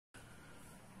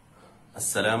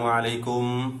അസ്സലാമു അലൈക്കും.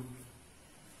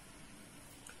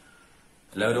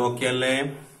 എല്ലാവരും ഓക്കെ അല്ലേ?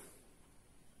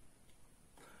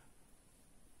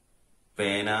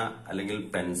 പേന അല്ലെങ്കിൽ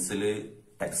pencil,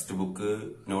 text book,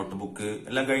 note book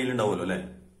എല്ലാം കയ്യിലുണ്ടാവുമല്ലോ അല്ലെ?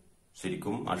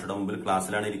 ശരിക്കും മാഷയുടെ മുമ്പിൽ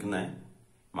ക്ലാസ്സിലാണ് ഇരിക്കുന്നത്,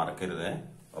 മറക്കരുതേ.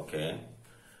 ഓക്കെ,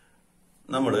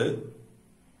 നമ്മള്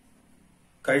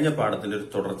കഴിഞ്ഞ പാഠത്തിന്റെ ഒരു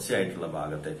തുടർച്ചയായിട്ടുള്ള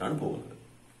ഭാഗത്തേക്കാണ് പോകുന്നത്.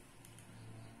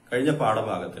 കഴിഞ്ഞ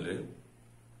പാഠഭാഗത്തില്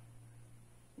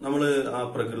നമ്മൾ ആ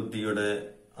പ്രകൃതിയുടെ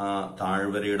ആ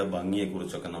താഴ്വരയുടെ ഭംഗിയെ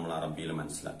കുറിച്ചൊക്കെ നമ്മൾ അറബിയിൽ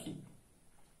മനസ്സിലാക്കി.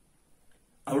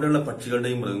 അവിടെയുള്ള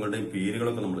പക്ഷികളുടെയും മൃഗങ്ങളുടെയും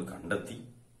പേരുകളൊക്കെ നമ്മൾ കണ്ടെത്തി.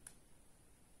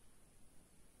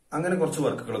 അങ്ങനെ കുറച്ച്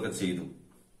വർക്കുകളൊക്കെ ചെയ്തു.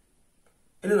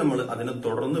 ഇനി നമ്മൾ അതിനെ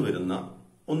തുടർന്ന് വരുന്ന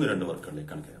 1-2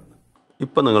 വർക്കുകളിലേക്കാണ് കയറുന്നത്.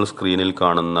 ഇപ്പൊ നിങ്ങൾ സ്ക്രീനിൽ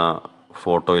കാണുന്ന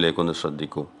ഫോട്ടോയിലേക്കൊന്ന്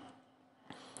ശ്രദ്ധിക്കൂ.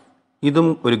 ഇതും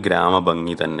ഒരു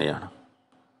ഗ്രാമഭംഗി തന്നെയാണ്.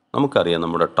 നമുക്കറിയാം,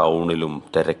 നമ്മുടെ ടൗണിലും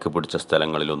തിരക്ക് പിടിച്ച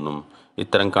സ്ഥലങ്ങളിലൊന്നും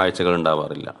ഇത്തരം കാഴ്ചകൾ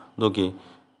ഉണ്ടാവാറില്ല. നോക്കി,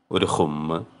 ഒരു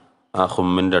ഹുമ്മ്, ആ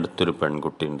ഹുമ്മിൻ്റെ അടുത്തൊരു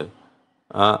പെൺകുട്ടിയുണ്ട്.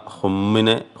 ആ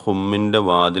ഹുമ്മിൻ്റെ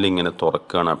വാതിലിങ്ങനെ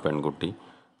തുറക്കുകയാണ് ആ പെൺകുട്ടി.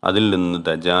 അതിൽ നിന്ന്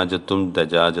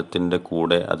ദജാജത്തിൻ്റെ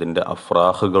കൂടെ അതിൻ്റെ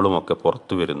അഫ്രാഹുകളും ഒക്കെ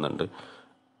പുറത്തു വരുന്നുണ്ട്.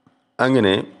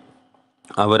 അങ്ങനെ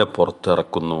അവരെ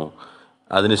പുറത്തിറക്കുന്നു.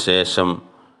 അതിനുശേഷം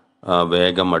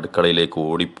വേഗം അടുക്കളയിലേക്ക്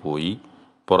ഓടിപ്പോയി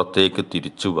പുറത്തേക്ക്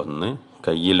തിരിച്ചു വന്ന്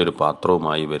കയ്യിലൊരു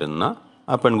പാത്രവുമായി വരുന്ന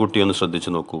ആ പെൺകുട്ടി ഒന്ന് ശ്രദ്ധിച്ചു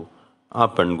നോക്കൂ. ആ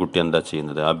പെൺകുട്ടി എന്താ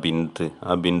ചെയ്യുന്നത്? ആ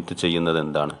ബിന്ത് ചെയ്യുന്നത്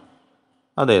എന്താണ്?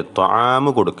 അതെ, ത്വാമ്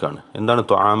കൊടുക്കുകയാണ്. എന്താണ്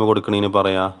ത്വാമ് കൊടുക്കണതിന്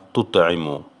പറയാ?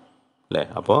 തുത്തൈമോ അല്ലേ?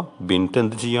 അപ്പോൾ ബിന്ത്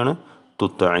എന്ത് ചെയ്യാണ്?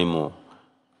 തുത്തൈമോ,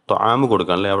 ത്വാമ്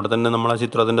കൊടുക്കണം അല്ലേ? അവിടെ തന്നെ നമ്മൾ ആ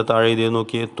ചിത്രത്തിൻ്റെ താഴെ എഴുതിയത്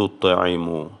നോക്കിയേ,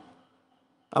 തുത്തൈമോ.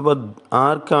 അപ്പോൾ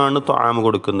ആർക്കാണ് ത്വാമ്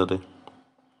കൊടുക്കുന്നത്?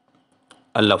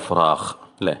 അൽ അഫ്രാഹ്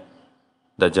അല്ലേ?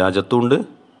 ദജാജത്തും ഉണ്ട്,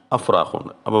 അഫ്രാഹും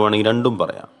ഉണ്ട്. അപ്പോൾ വേണമെങ്കിൽ രണ്ടും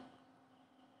പറയാം,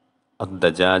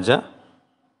 ദജാജ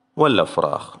വൽ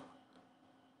അഫ്രാഹ്.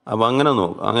 അപ്പോൾ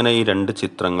അങ്ങനെ ഈ 2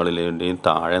 ചിത്രങ്ങളിലേയും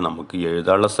താഴെ നമുക്ക്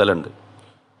എഴുതാനുള്ള സ്ഥലമുണ്ട്.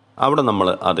 അവിടെ നമ്മൾ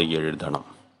അത് എഴുതണം.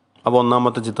 അപ്പോൾ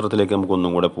ഒന്നാമത്തെ ചിത്രത്തിലേക്ക് നമുക്ക്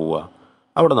ഒന്നും കൂടെ പോവാം.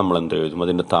 അവിടെ നമ്മൾ എന്ത് എഴുതും?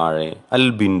 അതിൻ്റെ താഴെ അൽ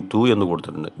ബിന്തു എന്ന്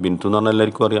കൊടുത്തിട്ടുണ്ട്. ബിന്തു എന്ന് പറഞ്ഞാൽ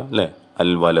എല്ലാവർക്കും അറിയാം അല്ലേ?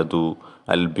 അൽ വലതു,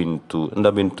 അൽ ബിന്തു.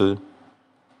 എന്താ ബിന്ത്?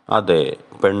 അതെ,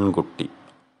 പെൺകുട്ടി.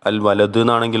 അൽ വലത്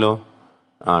എന്നാണെങ്കിലോ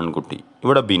ആൺകുട്ടി.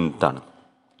 ഇവിടെ ബിന്താണ്.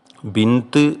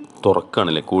 ബിന്ത്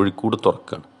തുറക്കുകയാണല്ലേ, കോഴിക്കൂട്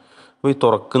തുറക്കുകയാണ്. അപ്പോൾ ഈ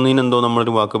തുറക്കുന്നതിന് എന്തോ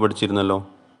നമ്മളൊരു വാക്ക് പഠിച്ചിരുന്നല്ലോ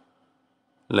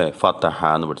അല്ലേ? ഫതഹ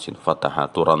എന്ന് പഠിച്ചിരുന്നു. ഫതഹ,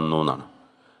 തുറന്നു എന്നാണ്.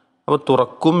 അപ്പോൾ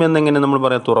തുറക്കും എന്നെങ്ങനെ നമ്മൾ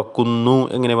പറയാം? തുറക്കുന്നു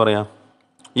എങ്ങനെ പറയാം?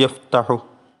 യഫ്തഹു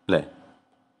അല്ലേ?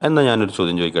 എന്നാൽ ഞാനൊരു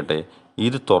ചോദ്യം ചോദിക്കട്ടെ,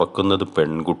 ഇത് തുറക്കുന്നത്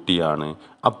പെൺകുട്ടിയാണ്,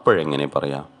 അപ്പോഴെങ്ങനെ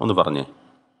പറയാം? ഒന്ന് പറഞ്ഞേ.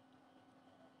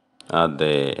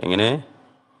 അതെ, എങ്ങനെ?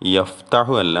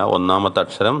 യഫ്തഹു അല്ല, ഒന്നാമത്തെ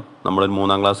അക്ഷരം നമ്മൾ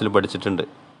 3-ാം ക്ലാസ്സിൽ പഠിച്ചിട്ടുണ്ട്,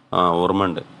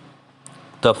 ഓർമ്മയുണ്ട്.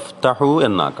 തഫ്തഹു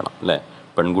എന്നാക്കണം അല്ലേ?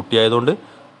 പെൺകുട്ടി ആയതുകൊണ്ട്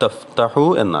തഫ്തഹു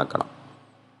എന്നാക്കണം.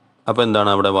 അപ്പോൾ എന്താണ്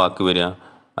അവിടെ വാക്ക് വരിക?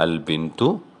 അൽ ബിന്തു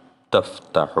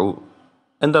തഫ്തഹു.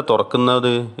 എന്താ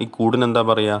തുറക്കുന്നത്? ഈ കൂടിന് എന്താ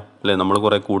പറയുക അല്ലേ? നമ്മൾ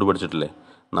കുറേ കൂട് പഠിച്ചിട്ടില്ലേ?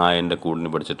 നായൻ്റെ കൂടിന്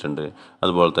പഠിച്ചിട്ടുണ്ട്,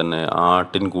 അതുപോലെ തന്നെ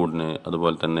ആട്ടിൻ കൂടിന്,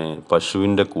 അതുപോലെ തന്നെ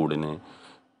പശുവിൻ്റെ കൂടിന്.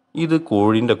 ഇത്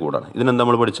കോഴീൻ്റെ കൂടാണ്. ഇതിനെന്താ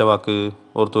നമ്മൾ പഠിച്ച വാക്ക്?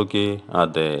 ഓർത്ത് നോക്കിയേ.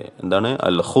 അതെ, എന്താണ്?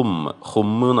 അൽ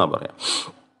ഹുമ്മ് എന്നാ പറയാം.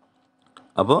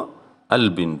 അപ്പോൾ അൽ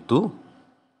ബിന്തു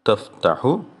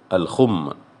തഫ്തഹു അൽ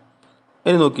ഹുമ്മ്.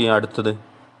 ഇനി നോക്കി, അടുത്തത്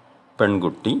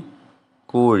പെൺകുട്ടി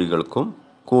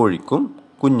കോഴിക്കും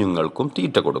കുഞ്ഞുങ്ങൾക്കും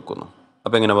തീറ്റ കൊടുക്കുന്നു.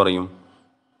 അപ്പം എങ്ങനെ പറയും?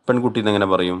 പെൺകുട്ടി എങ്ങനെ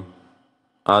പറയും?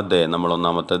 അതെ, നമ്മൾ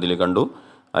ഒന്നാമത്തെ ഇതിൽ കണ്ടു,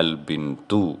 അൽ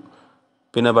ബിന്തു.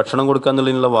 പിന്നെ ഭക്ഷണം കൊടുക്കുക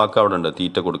എന്നുള്ളതിനുള്ള വാക്ക് അവിടെ ഉണ്ട്,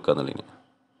 തീറ്റ കൊടുക്കുക എന്നുള്ളതിന്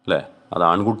അല്ലേ? അത്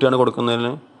ആൺകുട്ടിയാണ്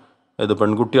കൊടുക്കുന്നതിന്, ഇത്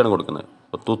പെൺകുട്ടിയാണ് കൊടുക്കുന്നത്.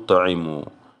 അപ്പോൾ തുത്തൈമു.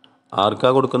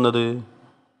 ആർക്കാ കൊടുക്കുന്നത്?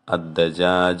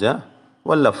 അദ്ദജാജ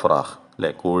വൽ അഫ്രാഹ്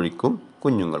അല്ലേ? കോഴിക്കും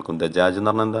കുഞ്ഞുങ്ങൾക്കും. ദജാജ് എന്ന്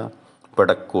പറഞ്ഞാൽ എന്താ?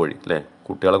 പെടക്കോഴി അല്ലേ?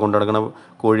 കുട്ടികളെ കൊണ്ട് നടക്കുന്ന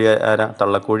കോഴി ആരാ?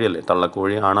 തള്ളക്കോഴി അല്ലേ?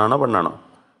 തള്ളക്കോഴി ആണാണോ പെണ്ണാണോ?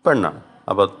 പെണ്ണാണ്.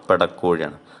 അപ്പോൾ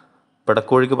പെടക്കോഴിയാണ്.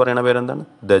 പെടക്കോഴിക്ക് പറയുന്ന പേരെന്താണ്?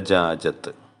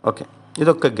 ദജാജത്ത്. ഓക്കെ,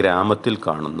 ഇതൊക്കെ ഗ്രാമത്തിൽ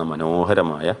കാണുന്ന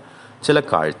മനോഹരമായ ചില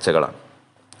കാഴ്ചകളാണ്,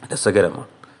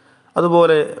 രസകരമാണ്.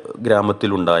 അതുപോലെ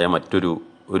ഗ്രാമത്തിലുണ്ടായ മറ്റൊരു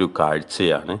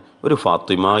കാഴ്ചയാണ് ഒരു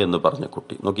ഫാത്തിമ എന്ന് പറഞ്ഞ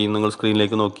കുട്ടി. നോക്കി, നിങ്ങൾ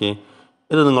സ്ക്രീനിലേക്ക് നോക്കിയേ.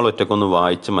 ഇത് നിങ്ങൾ ഒറ്റക്കൊന്ന്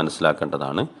വായിച്ച്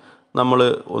മനസ്സിലാക്കേണ്ടതാണ്. നമ്മൾ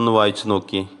ഒന്ന് വായിച്ച്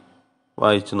നോക്കിയേ.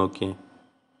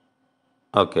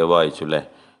 ഓക്കെ, വായിച്ചു അല്ലേ?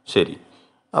 ശരി.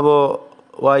 അപ്പോൾ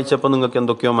വായിച്ചപ്പോൾ നിങ്ങൾക്ക്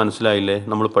എന്തൊക്കെയോ മനസ്സിലായില്ലേ?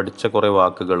 നമ്മൾ പഠിച്ച കുറേ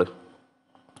വാക്കുകൾ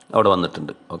അവിടെ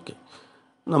വന്നിട്ടുണ്ട്. ഓക്കെ,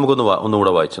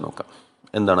 ഒന്നുകൂടെ വായിച്ച് നോക്കാം.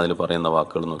 എന്താണ് അതിൽ പറയുന്ന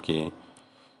വാക്കുകൾ നോക്കിയേ.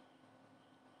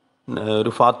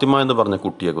 ഒരു ഫാത്തിമ എന്ന് പറഞ്ഞ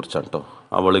കുട്ടിയെ കുറിച്ചാണ് കേട്ടോ.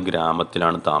 അവൾ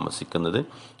ഗ്രാമത്തിലാണ് താമസിക്കുന്നത്.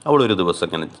 അവൾ ഒരു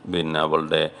ദിവസം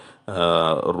അവളുടെ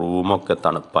റൂമൊക്കെ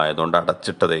തണുപ്പായതുകൊണ്ട്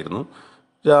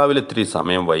രാവിലെ ഇത്തിരി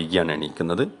സമയം വൈകിയാണ്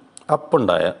എണീക്കുന്നത്.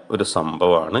 അപ്പുണ്ടായ ഒരു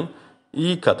സംഭവമാണ് ഈ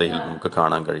കഥയിൽ നമുക്ക്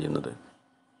കാണാൻ കഴിയുന്നത്.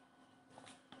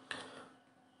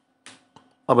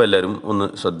 അപ്പോൾ എല്ലാവരും ഒന്ന്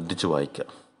ശ്രദ്ധിച്ച് വായിക്കാം.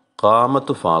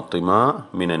 ഖാമത്ത് ഫാത്തിമ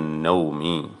മിനൻ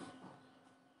നൗമി.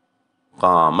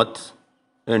 ഖാമത്ത്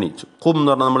എണീച്ചു. ഖും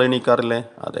എന്ന് പറഞ്ഞാൽ നമ്മൾ എണീക്കാറില്ലേ?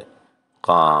 അതെ,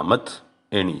 ഖാമത്ത്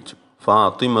എണീച്ചു.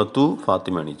 ഫാത്തിമത്തു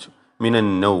ഫാത്തിമ എണീച്ചു. മിനൻ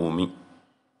നൗമി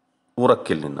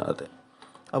ഉറക്കിൽ നിന്ന്. അതെ,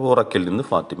 അപ്പോൾ ഉറക്കിൽ നിന്ന്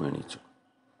ഫാത്തിമ എണീച്ചു.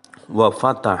 വ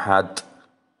ഫതഹത്ത്.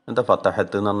 എന്താ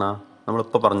ഫതഹത്ത് എന്ന് പറഞ്ഞാൽ?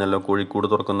 നമ്മളിപ്പോൾ പറഞ്ഞല്ലോ, കോഴിക്കോട്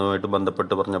തുറക്കുന്നതുമായിട്ട്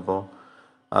ബന്ധപ്പെട്ട് പറഞ്ഞപ്പോൾ.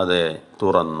 അതെ,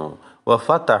 തുറന്നു. വ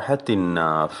ഫതഹത്തിൻ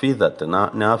നാഫിദത്ത്.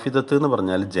 നാഫിദത്ത് എന്ന്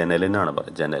പറഞ്ഞാൽ ജനലിനാണ്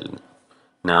പറയുക, ജനലിന്.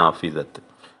 നാഫിദത്ത്,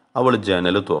 അവൾ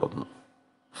ജനൽ തുറന്നു.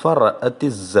 ഫറഅത്തി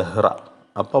സഹ്റ.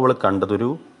 അപ്പോൾ അവൾ കണ്ടതൊരു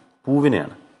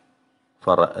പൂവിനെയാണ്.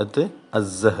 ഫറഅത്ത്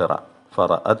അസ്സഹ്റ.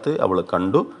 ഫറഅത്ത് അവൾ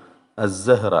കണ്ടു,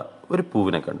 അസ്സഹ്റ ഒരു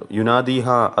പൂവിനെ കണ്ടു. യുനാദിഹ,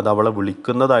 അത് അവളെ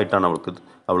വിളിക്കുന്നതായിട്ടാണ്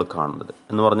അവൾ കാണുന്നത്.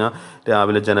 എന്ന് പറഞ്ഞാൽ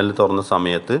രാവിലെ ജനൽ തുറന്ന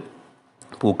സമയത്ത്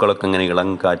പൂക്കളൊക്കെ ഇങ്ങനെ ഇളം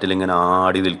കാറ്റിലിങ്ങനെ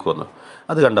ആടി നിൽക്കുമെന്ന്.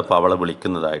 അത് കണ്ടപ്പോൾ അവളെ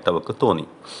വിളിക്കുന്നതായിട്ട് അവൾക്ക് തോന്നി.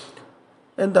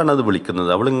 എന്താണ് അത് വിളിക്കുന്നത്?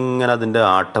 അവളിങ്ങനെ അതിൻ്റെ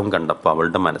ആട്ടം കണ്ടപ്പോൾ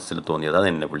അവളുടെ മനസ്സിൽ തോന്നിയത് അത്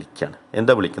എന്നെ വിളിക്കുകയാണ്.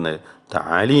 എന്താ വിളിക്കുന്നത്?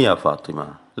 താലി യാ ഫാത്തിമ,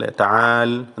 അല്ലേ?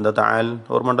 താൽ, എന്താ താൽ?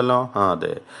 ഓർമ്മ ഉണ്ടല്ലോ. ആ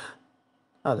അതെ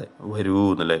അതെ, വരൂ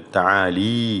എന്നല്ലേ.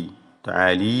 താലി,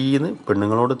 താലീന്ന്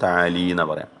പെണ്ണുങ്ങളോട് താലി എന്നാ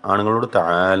പറയാം, ആണുങ്ങളോട്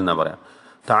താൽ എന്നാ പറയാം.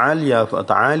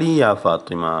 താലി യാ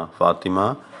ഫാത്തിമ, ഫാത്തിമ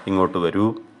ഇങ്ങോട്ട് വരൂ.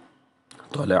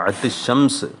 തൊലഅത്ത്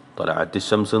ഷംസ്. തൊലഅത്ത്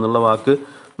ഷംസ് എന്നുള്ള വാക്ക്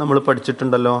നമ്മൾ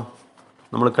പഠിച്ചിട്ടുണ്ടല്ലോ.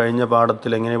 നമ്മൾ കഴിഞ്ഞ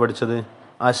പാഠത്തിൽ എങ്ങനെയാണ് പഠിച്ചത്?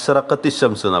 അഷ്റഖത്തി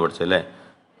ഷംസ് എന്നാണ് പഠിച്ചത്, അല്ലേ?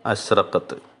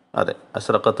 അഷ്റഖത്ത്. അതെ,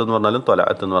 അഷ്റഖത്ത് എന്ന് പറഞ്ഞാലും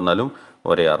തൊലഅത്ത് എന്ന് പറഞ്ഞാലും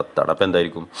ഒരേ അർത്ഥമാണ്. അപ്പം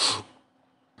എന്തായിരിക്കും?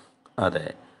 അതെ,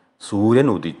 സൂര്യൻ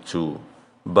ഉദിച്ചു.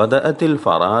 ബദഅത്തിൽ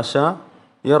ഫറാശ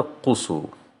യർഖുസു.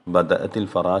 ബദഅത്തിൽ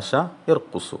ഫറാശ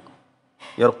യർഖുസു.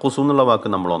 യർഖുസു എന്നുള്ള വാക്ക്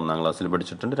നമ്മൾ 1-ാം ക്ലാസ്സിൽ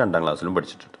പഠിച്ചിട്ടുണ്ട്, 2-ാം ക്ലാസ്സിലും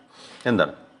പഠിച്ചിട്ടുണ്ട്.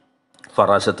 എന്താണ്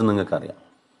ഫറാശത്ത്? നിങ്ങൾക്കറിയാം.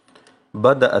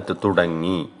 ബദഅത്ത്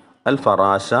തുടങ്ങി, അൽ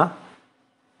ഫറാശ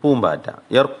പൂമ്പാറ്റ,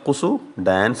 യർഖുസു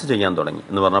ഡാൻസ് ചെയ്യാൻ തുടങ്ങി.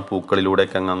 എന്ന് പറഞ്ഞാൽ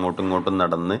പൂക്കളിലൂടെയൊക്കെ അങ്ങോട്ടും ഇങ്ങോട്ടും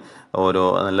നടന്ന് ഓരോ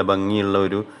നല്ല ഭംഗിയുള്ള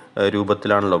ഒരു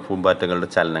രൂപത്തിലാണല്ലോ പൂമ്പാറ്റകളുടെ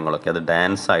ചലനങ്ങളൊക്കെ. അത്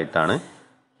ഡാൻസായിട്ടാണ്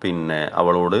പിന്നെ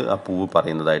അവളോട് ആ പൂവ്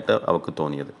പറയുന്നതായിട്ട് അവൾക്ക്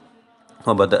തോന്നിയത്.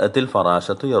 ബദഅത്തിൽ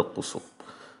ഫറാശത്തു യർഖുസു,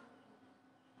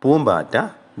 പൂമ്പാറ്റ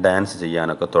ഡാൻസ്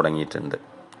ചെയ്യാനൊക്കെ തുടങ്ങിയിട്ടുണ്ട്.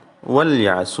 വൽ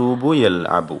യഅസൂബു യൽ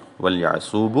അബു. വൽ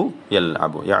യഅസൂബു യൽ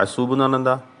അബു. യഅസൂബ് എന്ന് പറഞ്ഞാൽ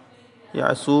എന്താ?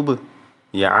 യഅസൂബ്,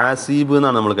 യാസീബ്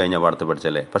എന്നാണ് നമ്മൾ കഴിഞ്ഞ പാഠത്തിൽ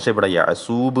പഠിച്ചല്ലേ. പക്ഷേ ഇവിടെ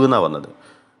യഅസൂബ് എന്നാണ് വന്നത്.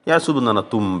 യഅസൂബ് എന്ന് പറഞ്ഞാൽ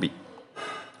തുമ്പി.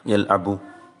 യൽ അബു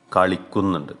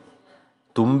കളിക്കുന്നുണ്ട്.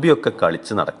 തുമ്പിയൊക്കെ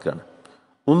കളിച്ച് നടക്കുകയാണ്.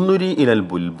 ഉന്നുരി ഇലൽ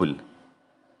ബുൽബുൽ.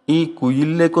 ഈ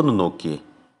കുയിലിലേക്കൊന്ന് നോക്കിയേ.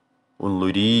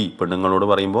 ഉന്നുരി പെണ്ണുങ്ങളോട്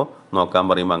പറയുമ്പോൾ, നോക്കാൻ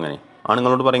പറയുമ്പോൾ അങ്ങനെ.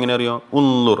 ആണുങ്ങളോട് പറയും എങ്ങനെ അറിയോ?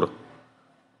 ഉന്നുർ,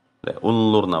 അല്ലേ?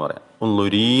 ഉന്നുർ എന്നാ പറയാം.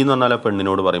 ഉന്നുരി എന്ന് പറഞ്ഞാൽ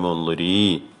പെണ്ണിനോട് പറയുമ്പോൾ ഉന്നുരി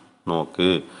നോക്ക്.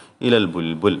 ഇലൽ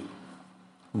ബുൽബുൽ,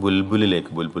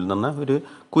 ബുൽബുലിലേക്ക്. ബുൽബുൽ എന്ന് പറഞ്ഞാൽ ഒരു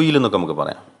കുയിലെന്നൊക്കെ നമുക്ക്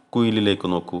പറയാം. കുയിലിലേക്ക്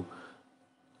നോക്കൂ.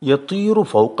 യതീറു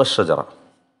ഫൗഖ ഷജറ.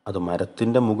 അത്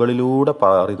മരത്തിൻ്റെ മുകളിലൂടെ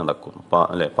പാറി നടക്കുന്നു,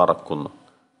 അല്ലേ? പറക്കുന്നു,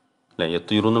 അല്ലേ?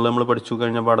 യതീറു എന്നുള്ള നമ്മൾ പഠിച്ചു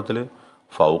കഴിഞ്ഞ പാഠത്തിൽ.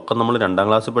 ഫൗഖ നമ്മൾ 2-ാം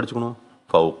ക്ലാസ്സിൽ പഠിച്ചിരിക്കണു.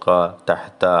 ഫൗഖ,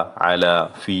 തഹ്ത, അല,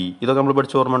 ഫി, ഇതൊക്കെ നമ്മൾ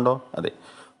പഠിച്ച ഓർമ്മ ഉണ്ടോ? അതെ,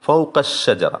 ഫൗഖ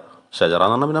ഷജറ. ഷജറ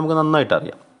എന്ന് പറഞ്ഞാൽ പിന്നെ നമുക്ക് നന്നായിട്ട്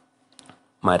അറിയാം,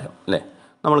 മരം, അല്ലേ?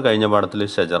 നമ്മൾ കഴിഞ്ഞ പാഠത്തിൽ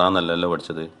ഷജറ എന്നല്ലല്ലോ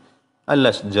പഠിച്ചത്,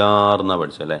 അല്ല അഷ്ജാർ എന്നാണ്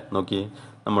പഠിച്ചത്, അല്ലേ? നോക്കിയേ,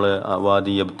 നമ്മൾ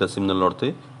വാദി യബ്തസിം എന്നുള്ളിടത്ത്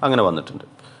അങ്ങനെ വന്നിട്ടുണ്ട്.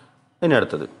 ഇനി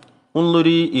അടുത്തത്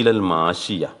ഉന്നുരി ഇലൽ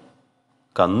മാഷിയ.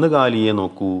 കന്നുകാലിയെ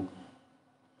നോക്കൂ.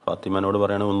 ഫാത്തിമനോട്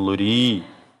പറയണ ഉന്നുരി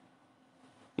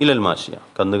ഇലൽ മാഷിയ,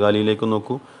 കന്നുകാലിയിലേക്ക്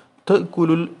നോക്കൂ.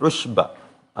 തഅ്കുലുൽ ഉഷ്ബ.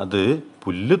 അത്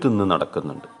പുല്ല് തിന്ന്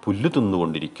നടക്കുന്നുണ്ട്, പുല്ല്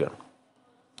തിന്നുകൊണ്ടിരിക്കുകയാണ്.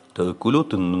 തഅ്കുലു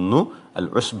തിന്നുന്നു, അൽ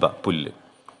ഉഷ്ബ പുല്ല്.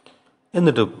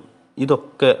 എന്നിട്ട്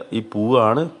ഇതൊക്കെ ഈ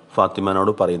പൂവാണ്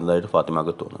ഫാത്തിമാനോട് പറയുന്നതായിട്ട്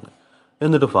ഫാത്തിമാക്ക് തോന്നുന്നത്.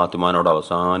 എന്നിട്ട് ഫാത്തിമാനോട്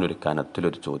അവസാനം ഒരു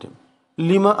കനത്തിലൊരു ചോദ്യം.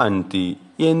 ലിമ അൻതി,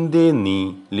 എന്തേ നീ?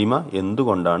 ലിമ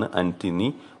എന്തുകൊണ്ടാണ്? അൻതി നീ,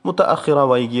 മുതഅഖിറ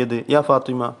വൈകിയത്. യാ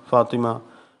ഫാത്തിമ, ഫാത്തിമ,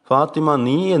 ഫാത്തിമ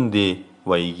നീ എന്തേ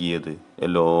വൈകിയത്?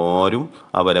 എല്ലാവരും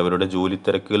അവരവരുടെ ജോലി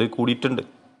തിരക്കുകളിൽ കൂടിയിട്ടുണ്ട്.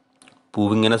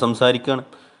 പൂവിങ്ങനെ സംസാരിക്കുകയാണ്.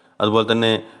 അതുപോലെ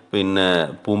തന്നെ പിന്നെ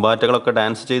പൂമ്പാറ്റകളൊക്കെ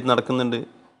ഡാൻസ് ചെയ്ത് നടക്കുന്നുണ്ട്.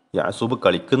 യാസൂബ്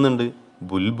കളിക്കുന്നുണ്ട്.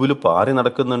 ബുൽബുൽ പാറി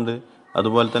നടക്കുന്നുണ്ട്.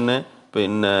 അതുപോലെ തന്നെ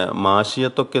പിന്നെ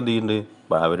മാഷിയത്തൊക്കെ എന്ത്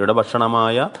അവരുടെ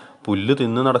ഭക്ഷണമായ പുല്ല്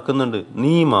തിന്ന് നടക്കുന്നുണ്ട്.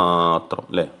 നീ മാത്രം,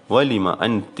 അല്ലേ? വലിമ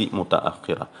അൻതി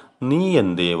മുതഅഖിറ, നീ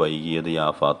എന്തേ വൈകിയത്? യാ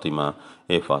ഫാത്തിമ,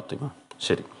 ഏ ഫാത്തിമ.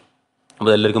 ശരി,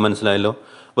 അപ്പോൾ എല്ലാവർക്കും മനസ്സിലായല്ലോ.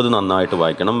 അപ്പോൾ ഇത് നന്നായിട്ട്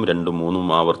വായിക്കണം.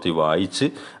 2-3 ആവർത്തി വായിച്ച്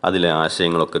അതിലെ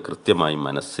ആശയങ്ങളൊക്കെ കൃത്യമായി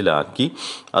മനസ്സിലാക്കി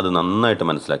അത് നന്നായിട്ട്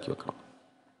മനസ്സിലാക്കി വെക്കണം.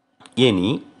 ഇനി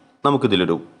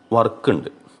നമുക്കിതിലൊരു വർക്കുണ്ട്.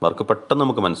 വർക്ക് പെട്ടെന്ന്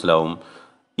നമുക്ക് മനസ്സിലാവും.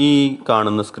 ഈ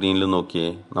കാണുന്ന സ്ക്രീനിൽ നോക്കിയേ,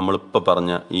 നമ്മളിപ്പോൾ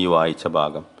പറഞ്ഞ ഈ വായിച്ച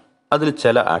ഭാഗം, അതിൽ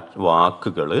ചില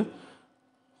വാക്കുകൾ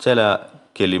ചില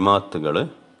കെലിമാത്തുകൾ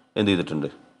എന്ത് ചെയ്തിട്ടുണ്ട്,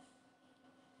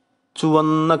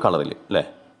 ചുവന്ന കളറിൽ അല്ലേ,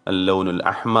 ലൗനുൽ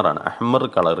അഹ്മറാണ്, അഹ്മർ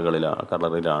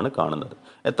കളറിലാണ് കാണുന്നത്.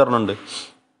 എത്ര എണ്ണം ഉണ്ട്?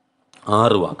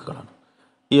 6 വാക്കുകളാണ്.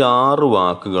 ഈ 6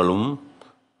 വാക്കുകളും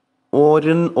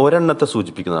ഒരെണ്ണത്തെ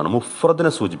സൂചിപ്പിക്കുന്നതാണ്,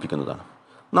 മുഫ്രദിനെ സൂചിപ്പിക്കുന്നതാണ്.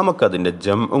 നമുക്കതിൻ്റെ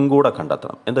ജംഉം കൂടെ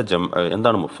കണ്ടെത്തണം.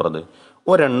 എന്താണ് മുഫ്രദ്?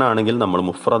 ഒരെണ്ണാണെങ്കിൽ നമ്മൾ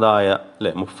മുഫ്രദായ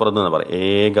അല്ലേ, മുഫ്രദ് എന്ന് പറയാം,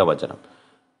 ഏകവചനം.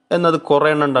 എന്നത് കുറേ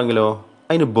എണ്ണം ഉണ്ടെങ്കിലോ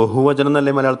അതിന് ബഹുവചനം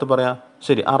എന്നല്ലേ മലയാളത്തിൽ പറയാം.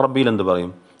 ശരി, അറബിയിൽ എന്ത്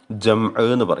പറയും? ജംഅ്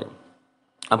എന്ന് പറയും.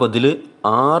 അപ്പോൾ ഇതിൽ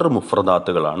 6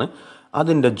 മുഫ്രദാത്തുകളാണ്.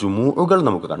 അതിൻ്റെ ജുമൂഉകൾ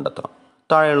നമുക്ക് കണ്ടെത്തണം.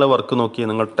 താഴെയുള്ള വർക്ക് നോക്കി,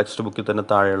 നിങ്ങൾ ടെക്സ്റ്റ് ബുക്കിൽ തന്നെ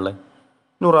താഴെയുള്ള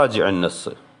നുറാജി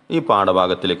അന്നസ് ഈ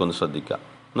പാഠഭാഗത്തിലേക്കൊന്ന് ശ്രദ്ധിക്കുക.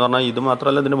 എന്ന് പറഞ്ഞാൽ ഇത്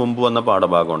മാത്രമല്ല, ഇതിന് മുമ്പ് വന്ന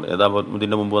പാഠഭാഗമുണ്ട്. ഏതാ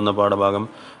ഇതിൻ്റെ മുമ്പ് വന്ന പാഠഭാഗം?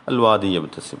 അൽ വാദി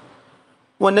യബ്തസിം.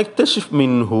 വനക്തഷിഫ്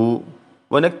മിൻഹു,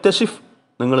 വനക്തഷിഫ്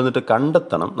നിങ്ങൾ എന്നിട്ട്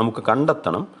കണ്ടെത്തണം, നമുക്ക്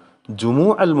കണ്ടെത്തണം ജുമൂ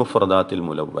അൽ മുഫ്രദാത്തിൽ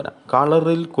മുലവ്വന,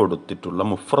 കളറിൽ കൊടുത്തിട്ടുള്ള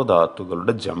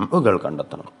മുഫ്രദാത്തുകളുടെ ജംഉകൾ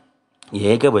കണ്ടെത്തണം,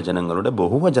 ഏകവചനങ്ങളുടെ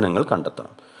ബഹുവചനങ്ങൾ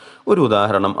കണ്ടെത്തണം. ഒരു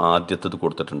ഉദാഹരണം ആദ്യത്തത്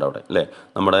കൊടുത്തിട്ടുണ്ട് അവിടെ അല്ലേ,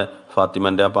 നമ്മുടെ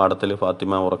ഫാത്തിമൻ്റെ ആ പാഠത്തിൽ,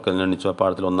 ഫാത്തിമ ഉറക്കലിനെണിച്ചു ആ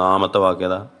പാഠത്തിൽ ഒന്നാമത്തെ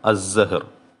വാക്യത അസ്സഹർ,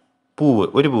 പൂവ്.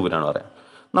 ഒരു പൂവിനാണ് പറയാം.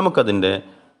 നമുക്കതിൻ്റെ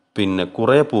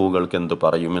കുറേ പൂവുകൾക്ക് എന്ത്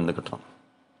പറയും എന്ന് കിട്ടണം.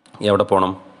 എവിടെ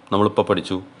പോകണം? നമ്മളിപ്പോൾ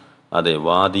പഠിച്ചു, അതെ,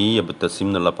 വാദി യബ്തസിം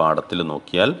എന്നുള്ള പാഠത്തിൽ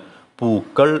നോക്കിയാൽ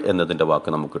പൂക്കൾ എന്നതിൻ്റെ വാക്ക്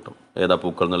നമുക്ക് കിട്ടും. ഏതാ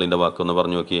പൂക്കൾ എന്നുള്ളതിൻ്റെ വാക്ക് ഒന്ന്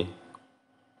പറഞ്ഞു നോക്കിയേ.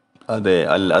 അതെ,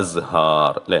 അൽ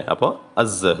അസ്ഹാർ അല്ലേ. അപ്പോൾ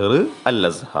അസ്സഹർ, അൽ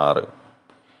അസ്ഹാർ,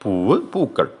 പൂവ്,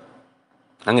 പൂക്കൾ.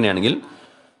 അങ്ങനെയാണെങ്കിൽ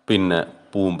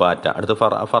പൂമ്പാറ്റ, അടുത്ത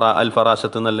അൽ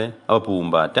ഫറാശത്ത് എന്നല്ലേ. അപ്പോൾ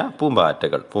പൂമ്പാറ്റ,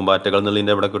 പൂമ്പാറ്റകൾ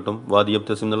എന്നുള്ളതിൻ്റെ എവിടെ കിട്ടും? വാദി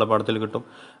യബ്തസിം എന്നുള്ള പാഠത്തിൽ കിട്ടും.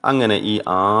 അങ്ങനെ ഈ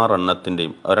 6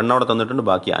 എണ്ണത്തിൻ്റെയും, ഒരെണ്ണം അവിടെ തന്നിട്ടുണ്ട്,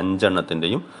 ബാക്കി 5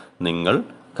 എണ്ണത്തിൻ്റെയും നിങ്ങൾ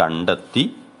കണ്ടെത്തി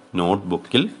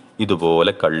നോട്ട്ബുക്കിൽ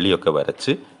ഇതുപോലെ കള്ളിയൊക്കെ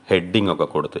വരച്ച് ഹെഡിങ് ഒക്കെ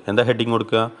കൊടുത്ത്, എന്താ ഹെഡിങ്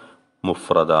കൊടുക്കുക?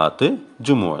 മുഫ്രദാത്ത്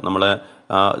ജുമൂ. നമ്മളെ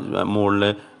മുകളിൽ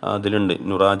അതിലുണ്ട്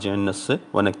നുറാജി അന്നസ്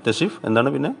വനക്തഷിഫ്, എന്താണ്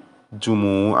പിന്നെ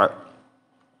ജുമൂ.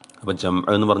 അപ്പം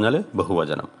ജംഅ് എന്ന് പറഞ്ഞാൽ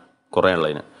ബഹുവചനം, കുറേ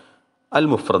ഉള്ളതിന്. അൽ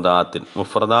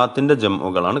മുഫ്രദാത്തിൻ്റെ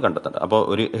ജംഉകളാണ് കണ്ടെത്തേണ്ടത്. അപ്പോൾ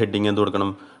ഒരു ഹെഡിങ് എന്ത് കൊടുക്കണം?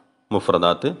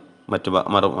 മുഫ്രദാത്ത്.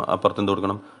 അപ്പുറത്ത് എന്ത്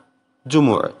കൊടുക്കണം?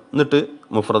 ജുമൂ. എന്നിട്ട്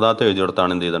മുഫ്രദാത്ത് എഴുതി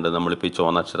കൊടുത്താണ് എന്ത് ചെയ്തിട്ടുണ്ട്? നമ്മളിപ്പോൾ ഈ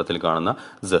ചോന്ന അക്ഷരത്തിൽ കാണുന്ന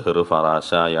സഹർ, ഫറാഷ,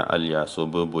 അൽ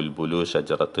യാസുബ്, ബുൽബുലു,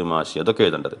 ഷജറത്ത്, മാഷി അതൊക്കെ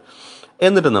എഴുതേണ്ടത്.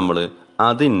 എന്നിട്ട് നമ്മൾ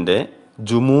അതിൻ്റെ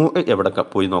ജുമൂ എവിടെ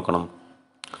പോയി നോക്കണം?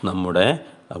 നമ്മുടെ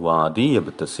വാദി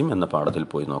യബ്തസിം എന്ന പാഠത്തിൽ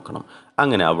പോയി നോക്കണം.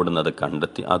 അങ്ങനെ അവിടുന്ന് അത്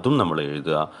കണ്ടെത്തി അതും നമ്മൾ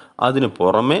എഴുതുക. അതിന്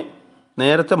പുറമെ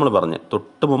നേരത്തെ നമ്മൾ പറഞ്ഞ,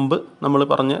 തൊട്ട് മുമ്പ് നമ്മൾ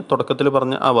പറഞ്ഞ, തുടക്കത്തിൽ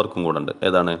പറഞ്ഞ ആ വർക്കും കൂടെ ഉണ്ട്.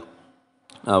 ഏതാണ്?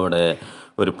 അവിടെ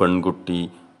ഒരു പെൺകുട്ടി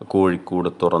കോഴിക്കൂട്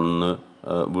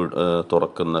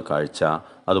തുറക്കുന്ന കാഴ്ച,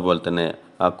 അതുപോലെ തന്നെ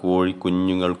ആ കോഴി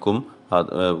കുഞ്ഞുങ്ങൾക്കും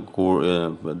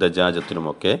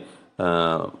ദജാജത്തിനുമൊക്കെ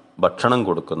ഭക്ഷണം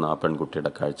കൊടുക്കുന്ന ആ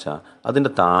പെൺകുട്ടിയുടെ കാഴ്ച.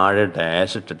 അതിൻ്റെ താഴെ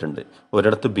ഡാഷ് ഇട്ടിട്ടുണ്ട്.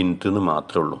 ഒരിടത്ത് ബിൻത്ത് എന്ന്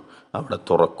മാത്രമേ ഉള്ളൂ. അവിടെ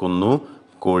തുറക്കുന്നു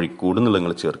കോഴിക്കൂട് എന്നുള്ള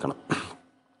നിങ്ങൾ ചേർക്കണം.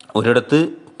 ഒരിടത്ത്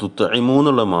തുത്തഇമു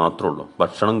എന്നുള്ളത് മാത്രമേ ഉള്ളൂ,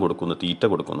 ഭക്ഷണം കൊടുക്കുന്നു, തീറ്റ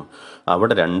കൊടുക്കുന്നു.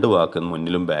 അവിടെ 2 വാക്ക്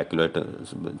മുന്നിലും ബാക്കിലുമായിട്ട്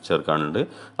ചേർക്കാനുണ്ട്.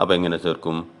 അപ്പോൾ എങ്ങനെ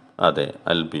ചേർക്കും? അതെ,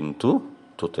 അൽ ബിൻതു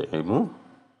തുത്തഇമു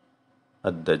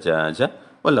അദ്ദജാജ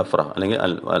വല്ലഫ്രാഹ, അല്ലെങ്കിൽ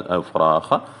അൽ അഫ്രാഹ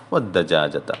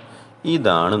വദ്ദജാജത.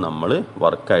 ഇതാണ് നമ്മൾ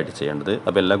വർക്കായിട്ട് ചെയ്യേണ്ടത്.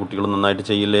 അപ്പോൾ എല്ലാ കുട്ടികളും നന്നായിട്ട്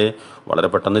ചെയ്യില്ലേ? വളരെ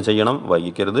പെട്ടെന്ന് ചെയ്യണം,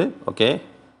 വൈകിക്കരുത്. ഓക്കെ,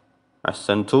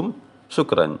 അഹ്സൻതും,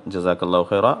 ശുക്രൻ, ജസാക്കല്ലാഹു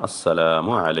ഖൈറ.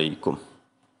 അസ്സലാമു അലൈക്കും.